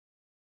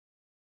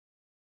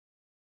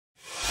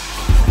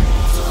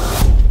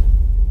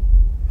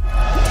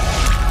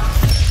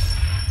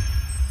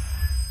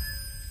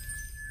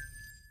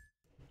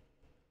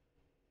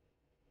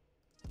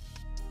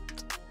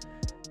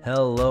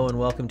Hello and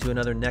welcome to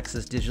another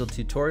Nexus Digital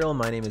tutorial.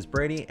 My name is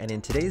Brady, and in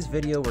today's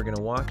video we're going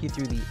to walk you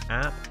through the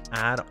app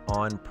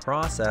add-on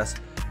process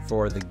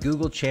for the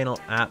Google Channel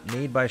app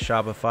made by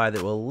Shopify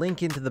that will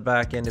link into the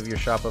back end of your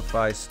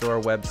Shopify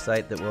store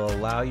website that will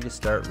allow you to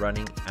start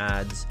running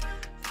ads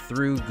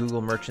through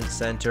Google Merchant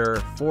Center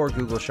for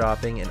Google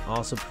Shopping, and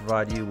also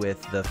provide you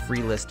with the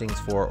free listings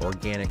for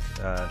organic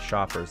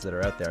shoppers that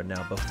are out there.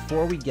 Now,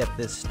 before we get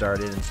this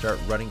started and start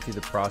running through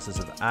the process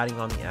of adding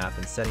on the app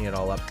and setting it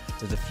all up,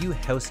 there's a few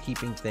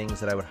housekeeping things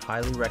that I would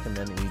highly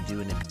recommend that you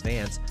do in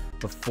advance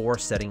before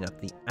setting up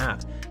the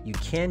app. You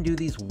can do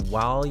these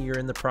while you're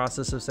in the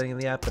process of setting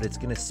the app, but it's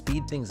going to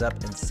speed things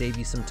up and save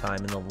you some time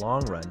in the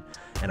long run,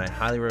 and I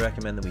highly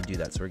recommend that we do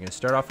that. So we're going to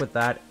start off with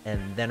that,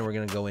 and then we're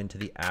going to go into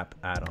the app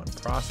add-on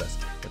process.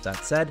 With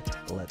that said,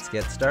 let's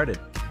get started.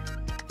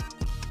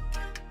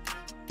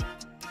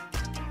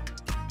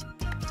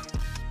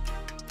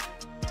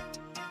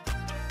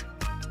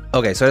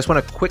 Okay, so I just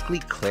want to quickly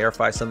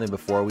clarify something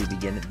before we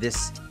begin.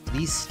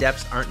 These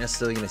steps aren't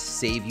necessarily going to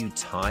save you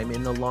time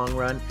in the long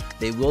run.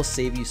 They will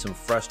save you some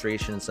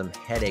frustration, some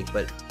headache,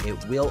 but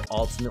it will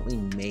ultimately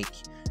make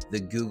the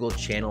Google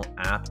Channel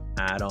app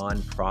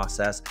add-on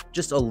process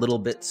just a little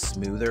bit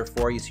smoother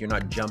for you, so you're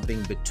not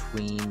jumping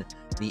between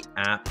the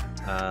app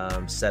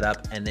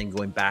setup and then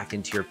going back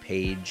into your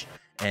page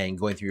and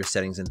going through your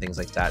settings and things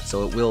like that.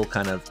 So it will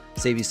kind of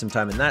save you some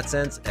time in that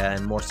sense,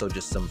 and more so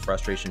just some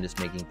frustration, just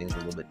making things a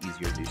little bit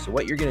easier to do. So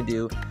what you're going to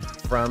do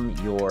from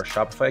your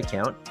Shopify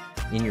account,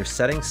 in your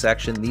settings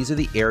section, these are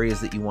the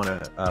areas that you want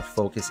to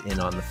focus in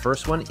on. The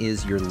first one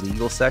is your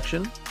legal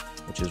section,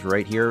 which is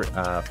right here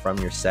from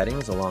your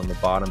settings along the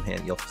bottom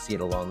hand. You'll see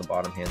it along the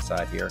bottom hand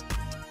side here.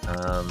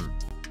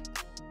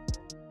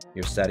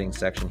 Your settings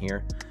section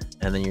here.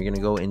 And then you're going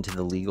to go into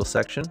the legal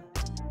section.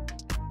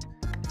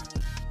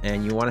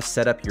 And you want to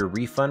set up your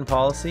refund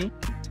policy,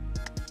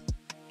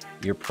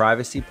 your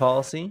privacy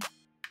policy,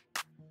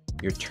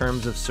 your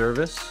terms of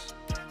service,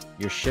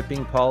 your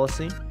shipping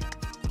policy.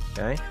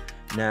 Okay.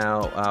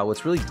 Now,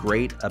 what's really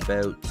great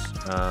about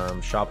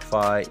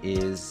Shopify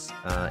is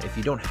if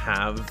you don't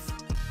have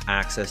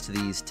access to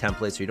these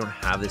templates, or you don't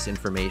have this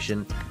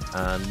information,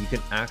 you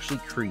can actually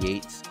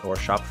create, or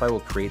Shopify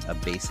will create a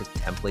basic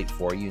template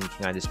for you, and you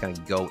can just kind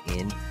of go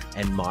in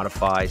and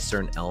modify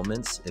certain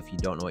elements if you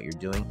don't know what you're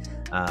doing.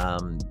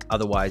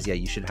 Otherwise, yeah,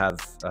 you should have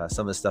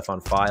some of this stuff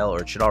on file,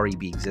 or it should already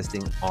be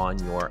existing on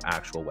your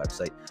actual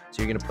website.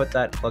 So you're going to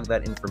plug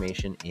that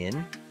information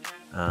in,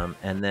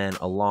 and then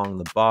along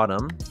the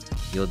bottom,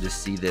 you'll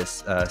just see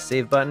this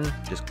save button.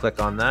 Just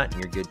click on that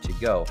and you're good to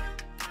go.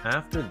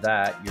 After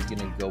that, you're going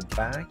to go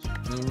back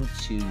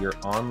into your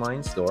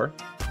online store,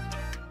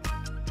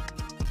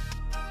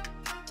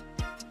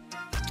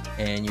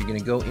 and you're going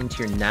to go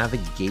into your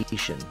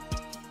navigation.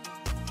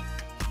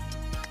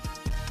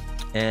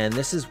 And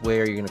this is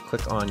where you're going to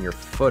click on your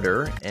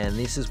footer, and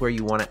this is where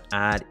you want to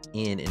add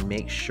in and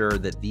make sure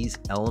that these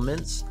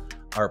elements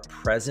are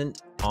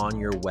present on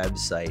your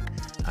website.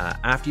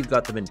 After you've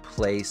got them in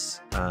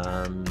place,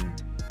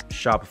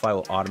 Shopify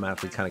will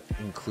automatically kind of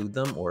include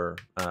them, or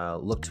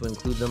look to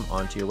include them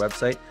onto your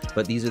website.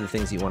 But these are the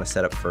things you want to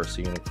set up first. So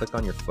you're going to click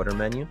on your footer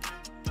menu,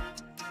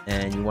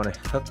 and you want to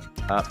hook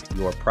up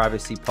your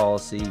privacy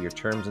policy, your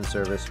terms and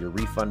service, your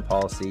refund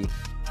policy,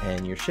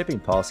 and your shipping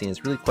policy. And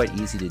it's really quite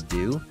easy to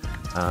do.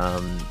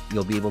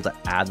 You'll be able to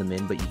add them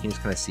in, but you can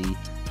just kind of see,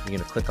 you're going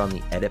to click on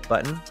the edit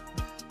button.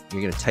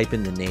 You're going to type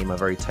in the name.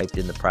 I've already typed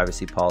in the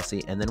privacy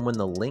policy. And then when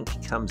the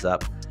link comes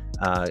up,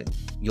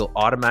 you'll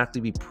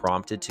automatically be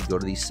prompted to go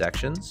to these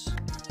sections,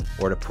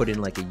 or to put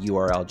in like a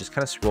URL. Just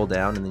kind of scroll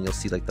down, and then you'll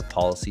see like the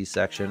policy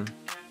section.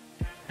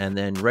 And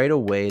then right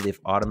away, they've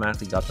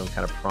automatically got them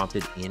kind of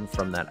prompted in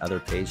from that other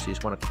page. So you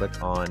just want to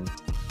click on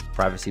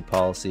privacy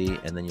policy,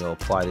 and then you'll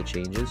apply the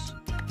changes,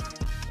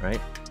 right?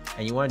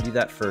 And you want to do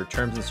that for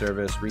terms and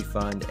service,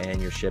 refund,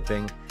 and your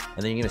shipping.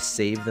 And then you're going to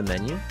save the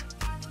menu.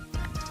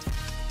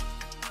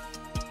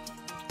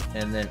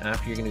 And then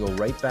after, you're going to go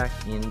right back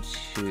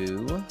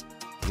into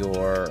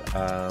your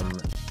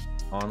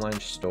online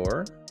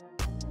store.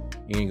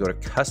 You're going to go to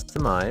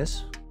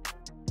customize,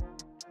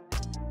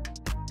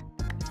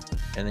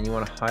 and then you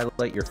want to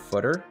highlight your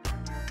footer.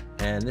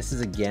 And this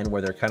is again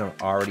where they're kind of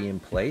already in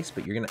place,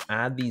 but you're going to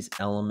add these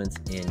elements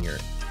in your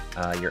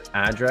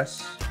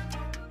address,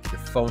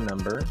 your phone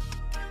number,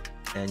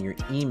 and your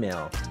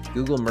email.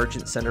 Google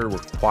Merchant Center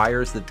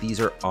requires that these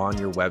are on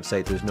your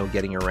website. There's no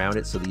getting around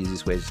it. So the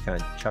easiest way is just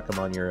kind of chuck them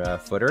on your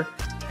footer.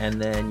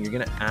 And then you're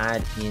going to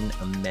add in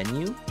a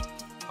menu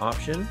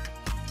option.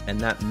 And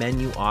that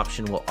menu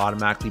option will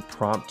automatically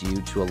prompt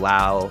you to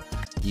allow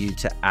you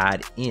to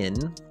add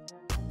in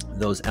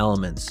those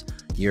elements.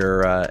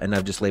 And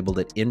I've just labeled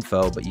it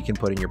info, but you can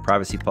put in your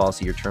privacy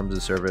policy, your terms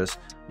of service,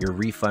 your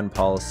refund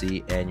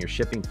policy, and your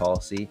shipping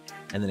policy.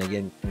 And then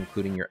again,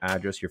 including your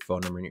address, your phone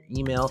number, and your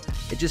email.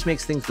 It just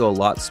makes things go a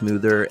lot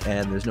smoother,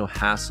 and there's no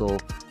hassle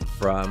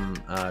from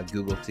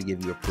Google to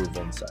give you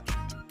approval and such.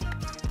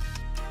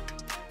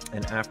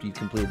 And after you've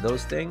completed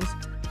those things,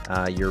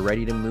 you're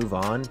ready to move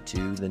on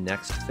to the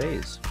next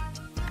phase.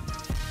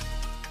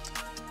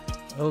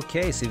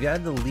 Okay, so you've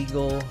added the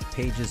legal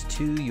pages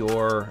to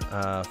your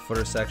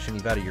footer section.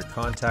 You've added your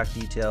contact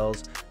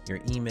details, your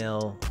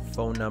email,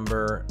 phone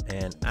number,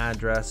 and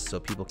address so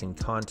people can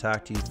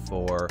contact you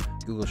for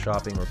Google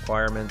Shopping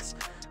requirements.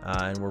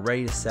 And we're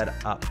ready to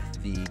set up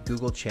the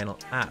Google Channel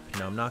app.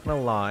 Now, I'm not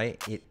gonna lie,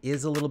 it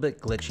is a little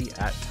bit glitchy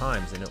at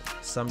times, and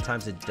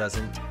sometimes it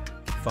doesn't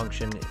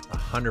function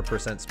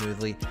 100%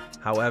 smoothly.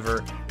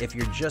 However, if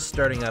you're just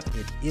starting up,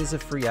 it is a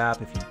free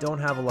app. If you don't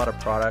have a lot of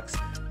products,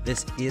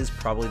 this is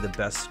probably the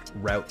best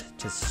route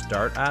to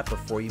start at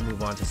before you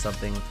move on to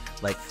something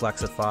like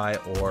Flexify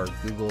or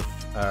Google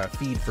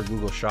Feed for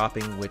Google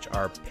Shopping, which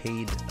are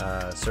paid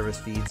service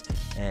feeds,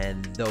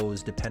 and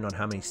those depend on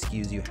how many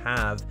SKUs you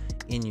have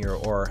in your,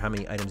 or how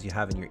many items you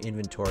have in your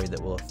inventory that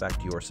will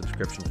affect your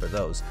subscription for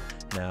those.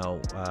 Now,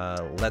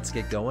 let's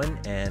get going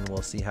and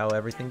we'll see how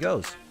everything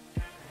goes.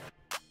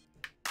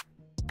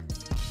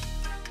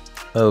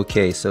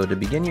 Okay, so to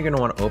begin, you're going to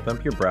want to open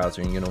up your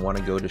browser and you're going to want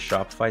to go to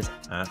Shopify's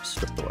App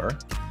Store.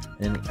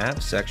 In the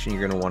App section,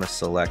 you're going to want to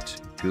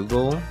select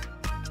Google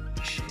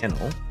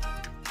Channel.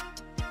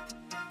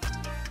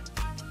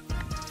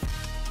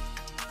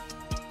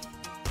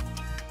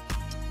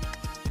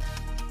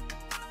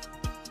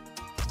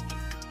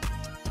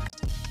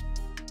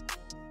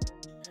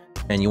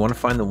 And you want to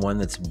find the one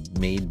that's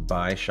made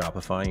by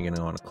Shopify. You're going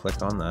to want to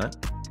click on that.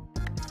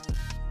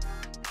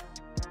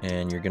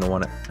 And you're going to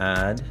want to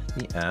add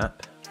the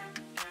app,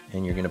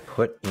 and you're going to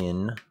put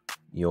in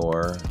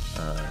your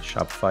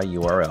Shopify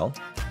URL.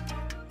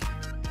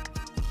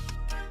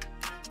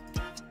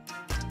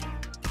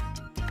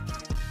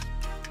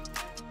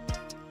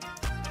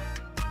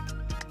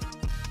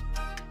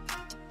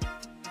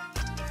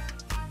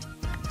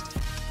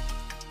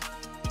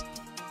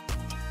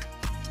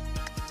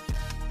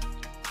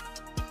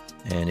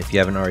 And if you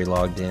haven't already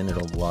logged in,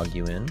 it'll log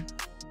you in.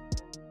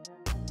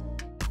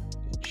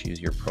 Choose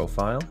your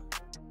profile.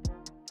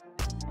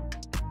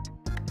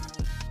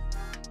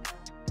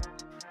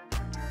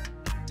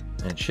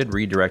 And it should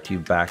redirect you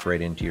back right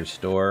into your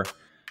store.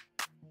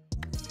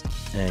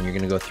 And you're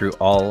going to go through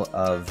all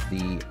of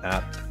the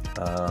app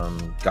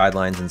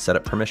guidelines and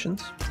setup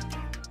permissions.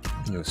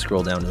 You'll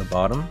scroll down to the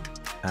bottom,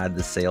 add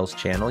the sales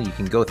channel. You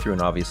can go through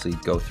and obviously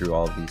go through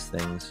all of these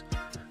things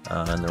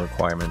and the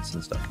requirements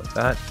and stuff like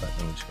that. But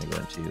I'm just going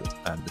to go into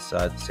add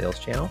the sales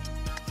channel.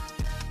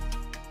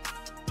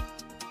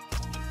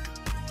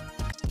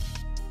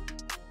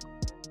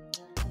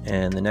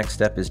 And the next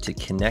step is to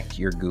connect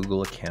your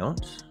Google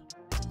account.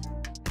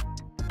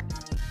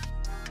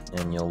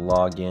 And you'll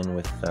log in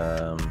with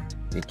the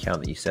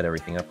account that you set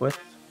everything up with.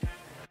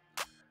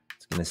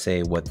 It's going to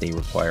say what they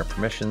require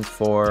permissions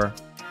for.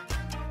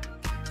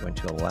 I'm going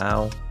to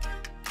allow.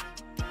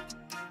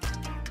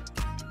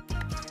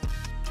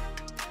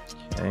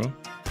 Okay.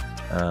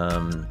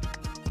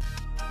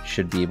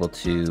 Should be able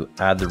to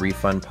add the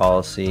refund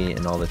policy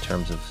and all the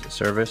terms of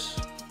service.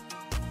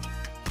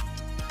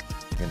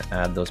 You're going to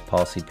add those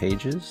policy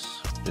pages.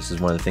 This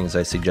is one of the things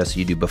I suggest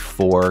you do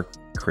before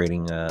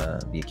creating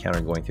the account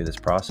or going through this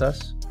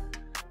process.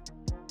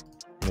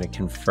 I'm going to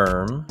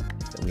confirm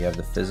that we have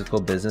the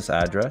physical business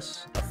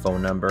address, a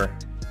phone number,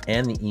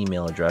 and the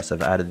email address.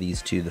 I've added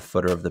these to the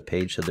footer of the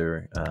page so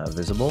they're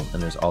visible.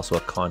 And there's also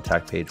a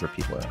contact page where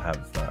people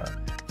have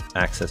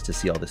access to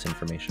see all this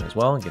information as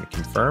well. I'm going to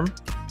confirm.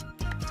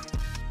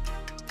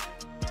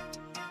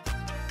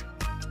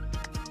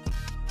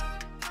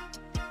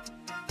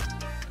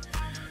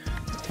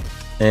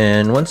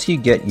 And once you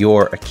get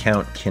your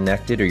account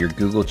connected or your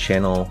Google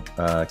channel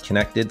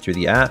connected through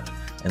the app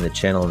and the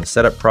channel and the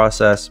setup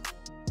process,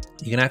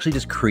 you can actually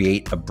just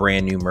create a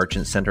brand new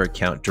Merchant Center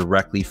account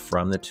directly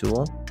from the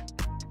tool.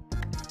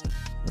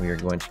 We are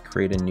going to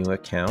create a new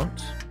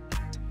account.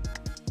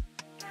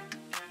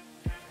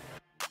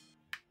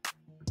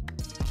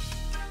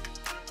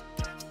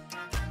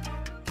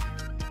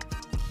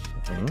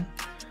 Okay.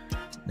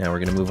 Now we're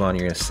going to move on.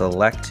 You're going to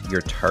select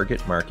your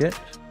target market.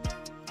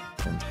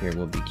 And here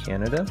will be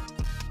Canada.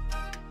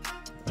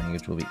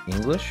 Language will be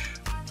English.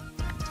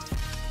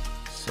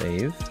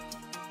 Save.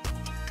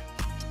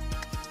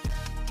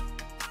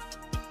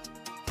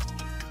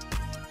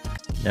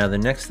 Now the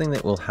next thing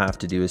that we'll have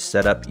to do is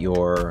set up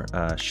your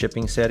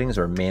shipping settings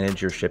or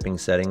manage your shipping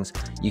settings.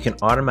 You can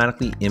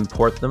automatically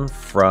import them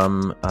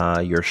from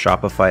your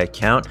Shopify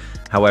account.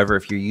 However,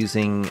 if you're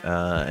using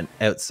an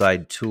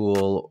outside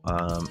tool,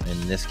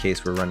 in this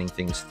case we're running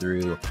things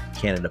through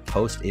Canada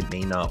Post, it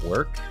may not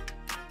work.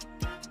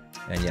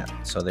 And yeah,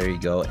 so there you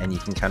go. And you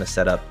can kind of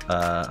set up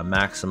a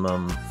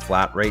maximum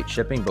flat rate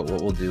shipping, but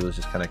what we'll do is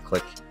just kind of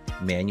click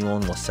manual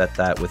and we'll set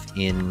that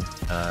within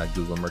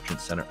Google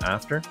Merchant Center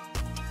after.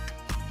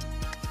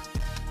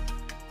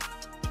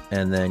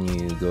 And then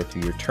you go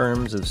through your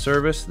terms of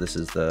service. This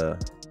is the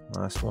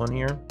last one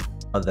here,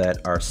 that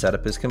our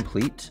setup is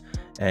complete.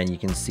 And you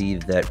can see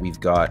that we've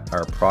got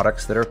our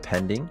products that are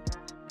pending.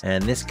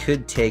 And this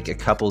could take a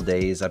couple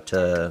days, up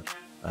to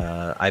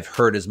I've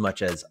heard as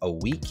much as a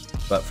week,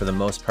 but for the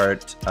most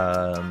part,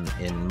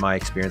 in my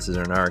experiences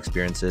or in our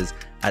experiences,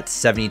 at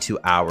 72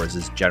 hours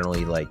is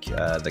generally like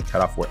the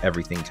cutoff where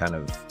everything kind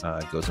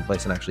of goes in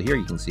place. And actually here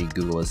you can see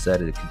Google has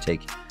said it could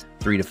take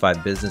 3 to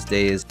 5 business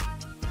days.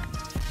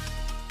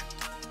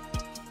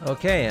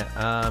 Okay,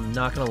 I'm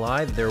not gonna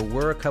lie, there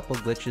were a couple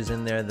glitches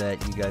in there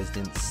that you guys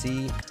didn't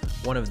see.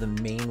 One of the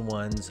main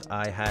ones,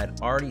 I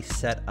had already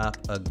set up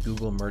a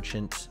Google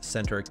Merchant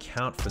Center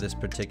account for this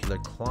particular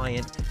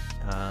client,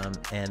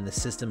 and the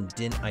system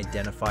didn't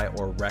identify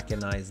or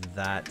recognize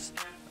that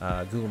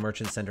Google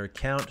Merchant Center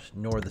account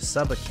nor the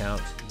sub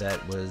account that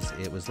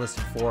it was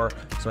listed for.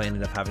 So I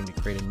ended up having to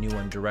create a new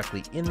one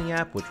directly in the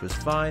app, which was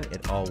fine.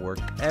 It all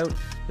worked out.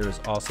 There was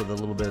also the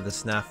little bit of the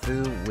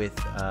snafu with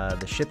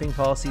the shipping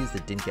policies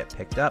that didn't get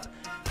picked up.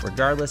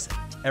 Regardless,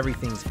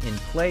 everything's in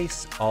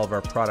place. All of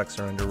our products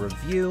are under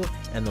review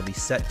and they'll be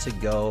set to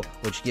go,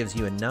 which gives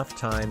you enough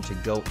time to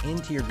go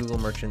into your Google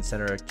Merchant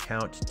Center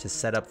account to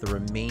set up the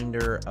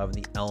remainder of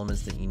the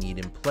elements that you need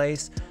in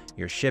place.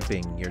 Your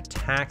shipping, your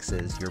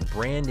taxes, your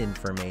brand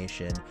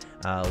information,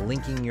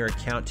 linking your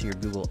account to your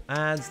Google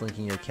Ads,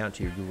 linking your account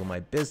to your Google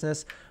My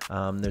Business.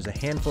 There's a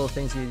handful of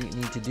things you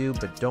need to do,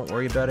 but don't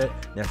worry about it.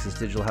 Nexus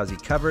Digital has you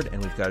covered,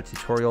 and we've got a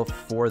tutorial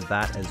for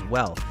that as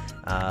well.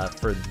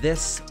 For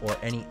this or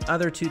any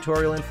other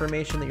tutorial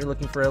information that you're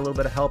looking for a little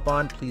bit of help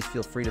on, please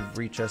feel free to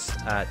reach us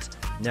at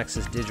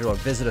Nexus Digital, or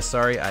visit us,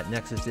 at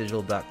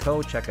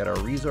nexusdigital.co. Check out our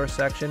resource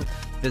section.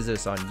 Visit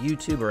us on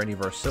YouTube or any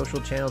of our social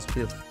channels.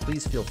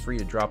 Please feel free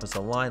to drop us a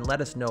line.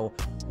 Let us know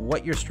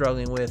what you're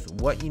struggling with,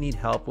 what you need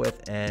help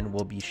with, and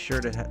we'll be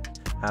sure to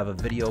have a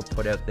video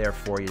put out there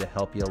for you to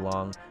help you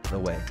along the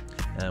way.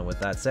 And with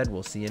that said,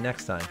 we'll see you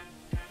next time.